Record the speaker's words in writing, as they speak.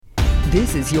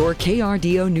This is your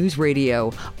KRDO News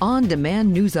Radio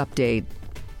on-demand news update.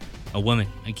 A woman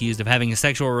accused of having a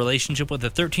sexual relationship with a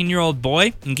 13-year-old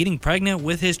boy and getting pregnant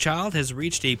with his child has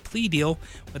reached a plea deal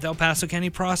with El Paso County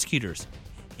prosecutors.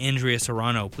 Andrea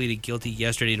Serrano pleaded guilty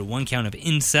yesterday to 1 count of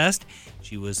incest.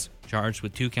 She was charged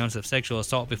with 2 counts of sexual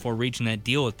assault before reaching that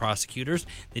deal with prosecutors.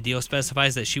 The deal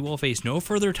specifies that she will face no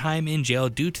further time in jail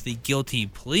due to the guilty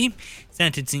plea.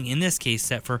 Sentencing in this case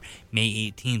set for May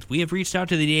 18th. We have reached out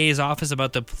to the DA's office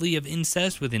about the plea of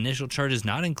incest, with initial charges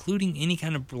not including any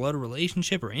kind of blood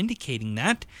relationship or indicating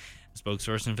that. A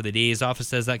spokesperson for the DA's office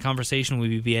says that conversation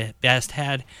will be best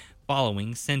had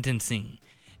following sentencing.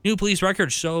 New police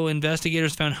records show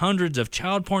investigators found hundreds of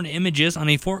child porn images on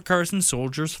a Fort Carson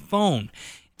soldier's phone.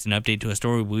 It's an update to a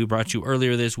story we brought you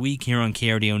earlier this week here on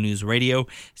KRDO News Radio.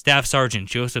 Staff Sergeant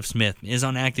Joseph Smith is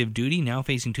on active duty, now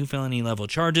facing 2 felony-level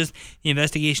charges. The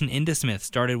investigation into Smith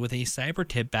started with a cyber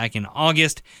tip back in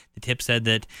August. The tip said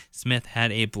that Smith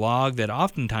had a blog that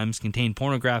oftentimes contained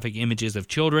pornographic images of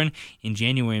children. In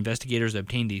January, investigators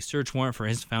obtained a search warrant for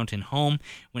his Fountain home.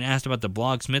 When asked about the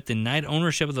blog, Smith denied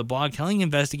ownership of the blog, telling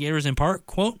investigators in part,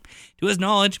 quote, to his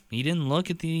knowledge, he didn't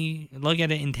look at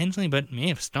it intentionally, but may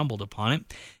have stumbled upon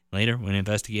it. Later, when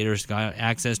investigators got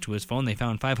access to his phone, they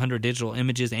found 500 digital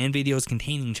images and videos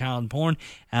containing child porn.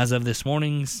 As of this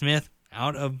morning, Smith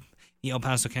out of the El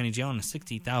Paso County Jail on a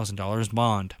 $60,000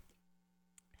 bond.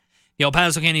 The El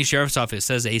Paso County Sheriff's Office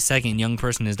says a second young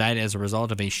person has died as a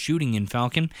result of a shooting in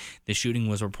Falcon. The shooting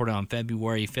was reported on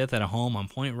February 5th at a home on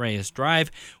Point Reyes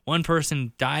Drive. 1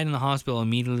 person died in the hospital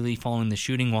immediately following the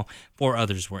shooting, while 4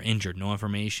 others were injured. No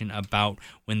information about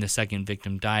when the second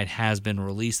victim died has been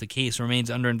released. The case remains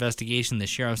under investigation. The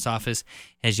Sheriff's Office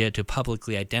has yet to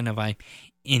publicly identify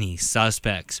any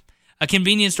suspects. A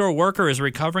convenience store worker is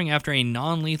recovering after a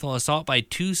non-lethal assault by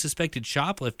 2 suspected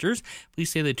shoplifters. Police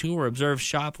say the 2 were observed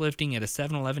shoplifting at a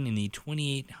 7-Eleven in the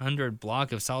 2800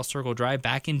 block of South Circle Drive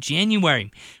back in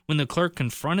January. When the clerk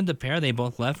confronted the pair, they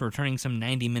both left, returning some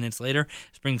 90 minutes later.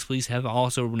 Springs police have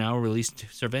also now released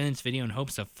surveillance video in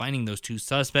hopes of finding those 2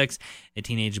 suspects. A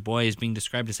teenage boy is being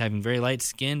described as having very light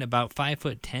skin, about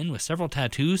 5'10", with several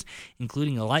tattoos,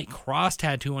 including a light cross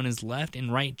tattoo on his left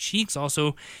and right cheeks.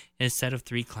 Also, a set of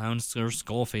 3 clowns or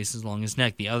skull faces along his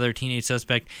neck. The other teenage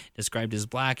suspect, described as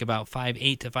black, about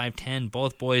 5'8" to 5'10",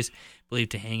 both boys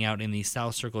believed to hang out in the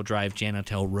South Circle Drive,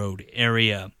 Janitel Road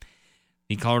area.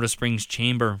 The Colorado Springs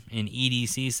Chamber and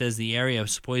EDC says the area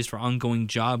is poised for ongoing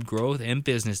job growth and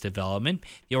business development.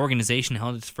 The organization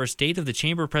held its first State of the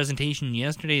Chamber presentation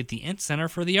yesterday at the Ent Center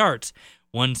for the Arts.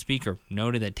 One speaker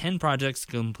noted that 10 projects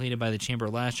completed by the Chamber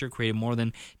last year created more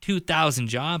than 2,000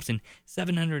 jobs and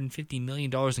 $750 million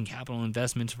in capital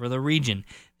investments for the region.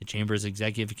 The Chamber's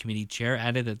Executive Committee Chair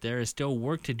added that there is still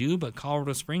work to do, but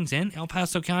Colorado Springs and El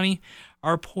Paso County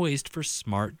are poised for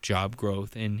smart job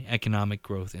growth and economic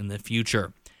growth in the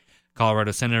future.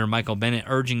 Colorado Senator Michael Bennet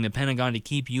urging the Pentagon to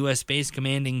keep U.S. Space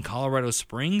Command in Colorado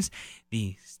Springs.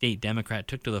 The state Democrat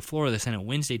took to the floor of the Senate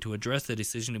Wednesday to address the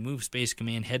decision to move Space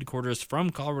Command headquarters from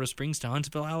Colorado Springs to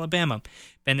Huntsville, Alabama.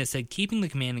 Bennet said keeping the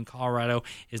command in Colorado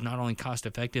is not only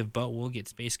cost-effective, but will get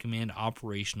Space Command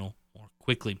operational more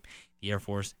quickly. The Air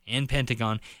Force and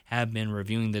Pentagon have been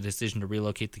reviewing the decision to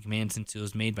relocate the command since it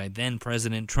was made by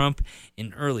then-President Trump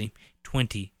in early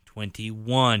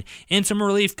 2021. And some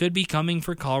relief could be coming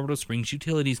for Colorado Springs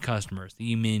Utilities customers.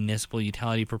 The municipal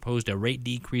utility proposed a rate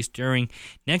decrease during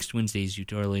next Wednesday's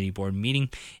utility board meeting.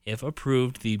 If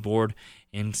approved, by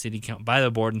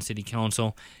the board and city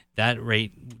council, that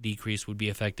rate decrease would be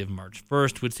effective March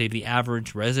 1st, would save the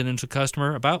average residential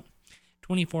customer about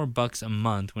 $24 a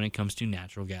month when it comes to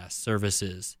natural gas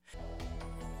services.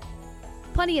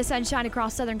 Plenty of sunshine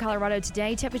across southern Colorado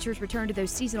today. Temperatures return to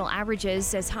those seasonal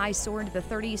averages as highs soar into the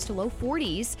 30s to low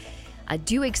 40s. I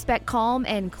do expect calm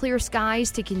and clear skies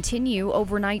to continue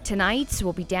overnight tonight.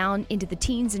 We'll be down into the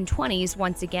teens and 20s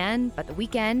once again, but the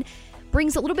weekend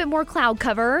brings a little bit more cloud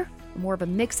cover, more of a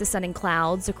mix of sun and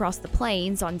clouds across the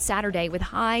plains on Saturday with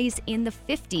highs in the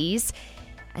 50s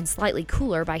and slightly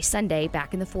cooler by Sunday,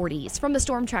 back in the 40s. From the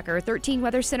Storm Tracker 13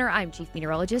 Weather Center, I'm Chief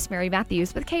Meteorologist Mary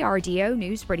Matthews with KRDO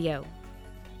News Radio.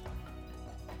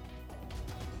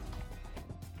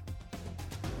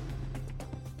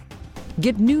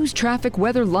 Get news, traffic,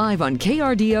 weather live on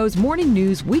KRDO's Morning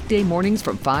News weekday mornings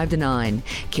from 5 to 9.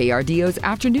 KRDO's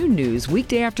Afternoon News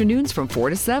weekday afternoons from 4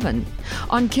 to 7.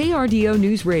 On KRDO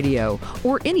News Radio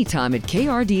or anytime at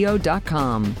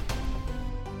krdo.com.